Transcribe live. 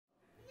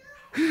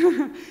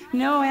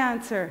No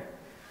answer.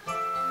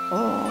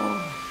 Oh.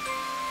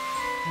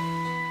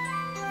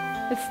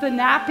 It's the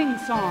napping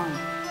song.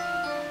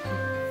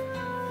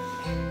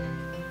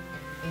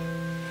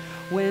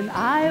 When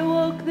I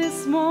woke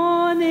this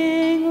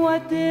morning,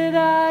 what did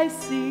I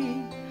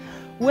see?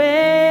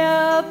 Way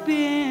up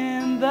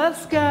in the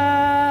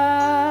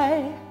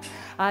sky,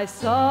 I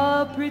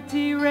saw a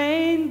pretty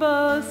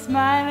rainbow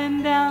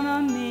smiling down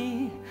on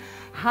me,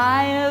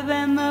 higher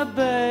than the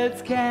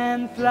birds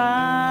can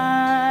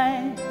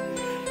fly.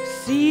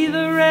 See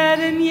the red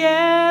and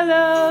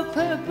yellow,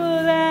 purple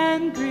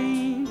and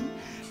green,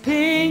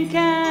 pink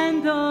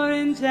and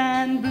orange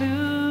and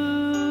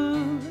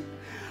blue.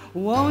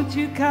 Won't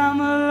you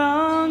come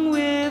along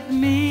with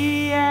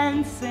me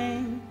and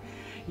sing?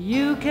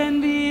 You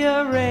can be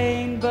a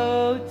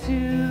rainbow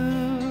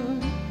too.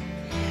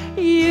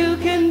 You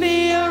can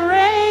be a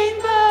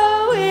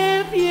rainbow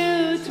if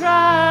you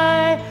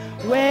try.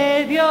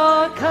 Wave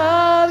your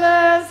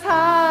colors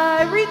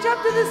high. Reach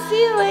up to the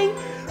ceiling.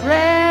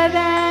 Red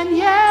and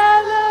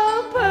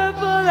yellow,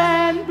 purple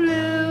and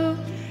blue.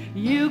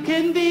 You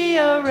can be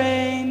a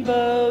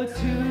rainbow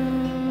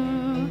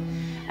too.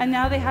 And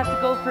now they have to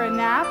go for a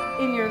nap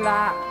in your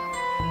lap.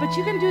 But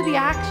you can do the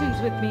actions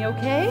with me,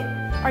 okay?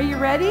 Are you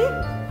ready?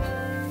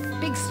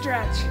 Big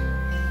stretch.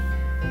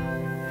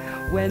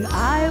 When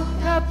I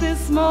woke up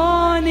this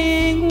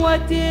morning,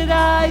 what did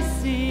I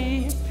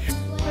see?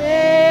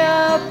 Way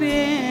up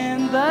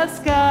in the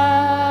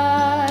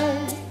sky,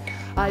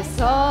 I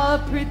saw a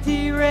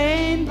pretty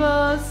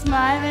rainbow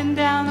smiling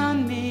down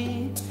on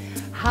me,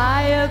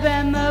 higher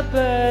than the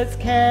birds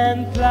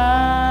can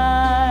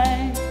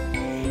fly.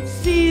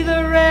 See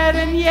the red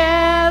and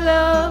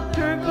yellow,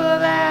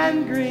 purple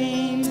and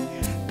green,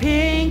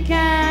 pink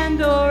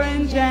and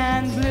orange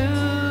and blue.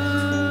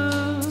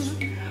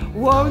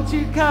 Won't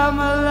you come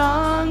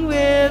along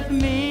with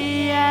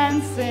me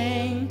and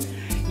sing?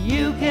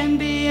 You can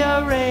be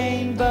a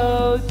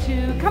rainbow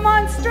too. Come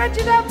on, stretch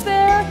it up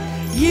there.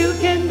 You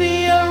can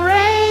be a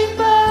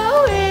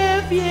rainbow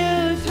if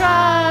you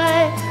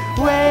try.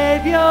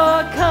 Wave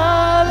your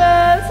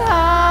colors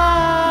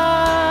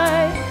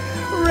high.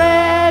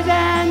 Red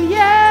and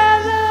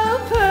yellow,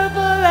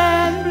 purple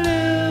and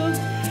blue.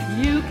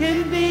 You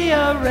can be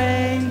a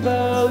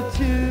rainbow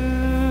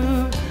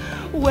too.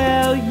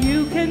 Well,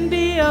 you can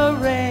be a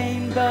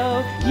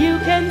rainbow. You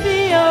can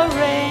be a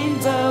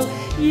rainbow.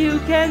 You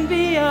can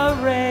be a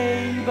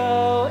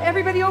rainbow.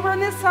 Everybody over on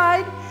this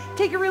side,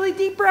 take a really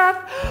deep breath.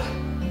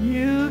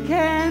 You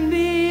can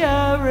be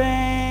a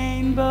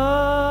rainbow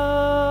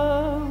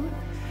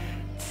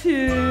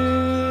too.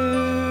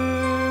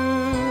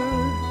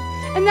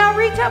 And now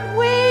reach up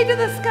way to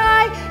the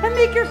sky and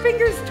make your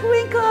fingers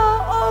twinkle.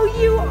 Oh,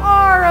 you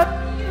are a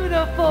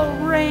beautiful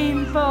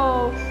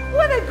rainbow.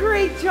 What a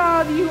great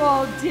job you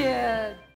all did.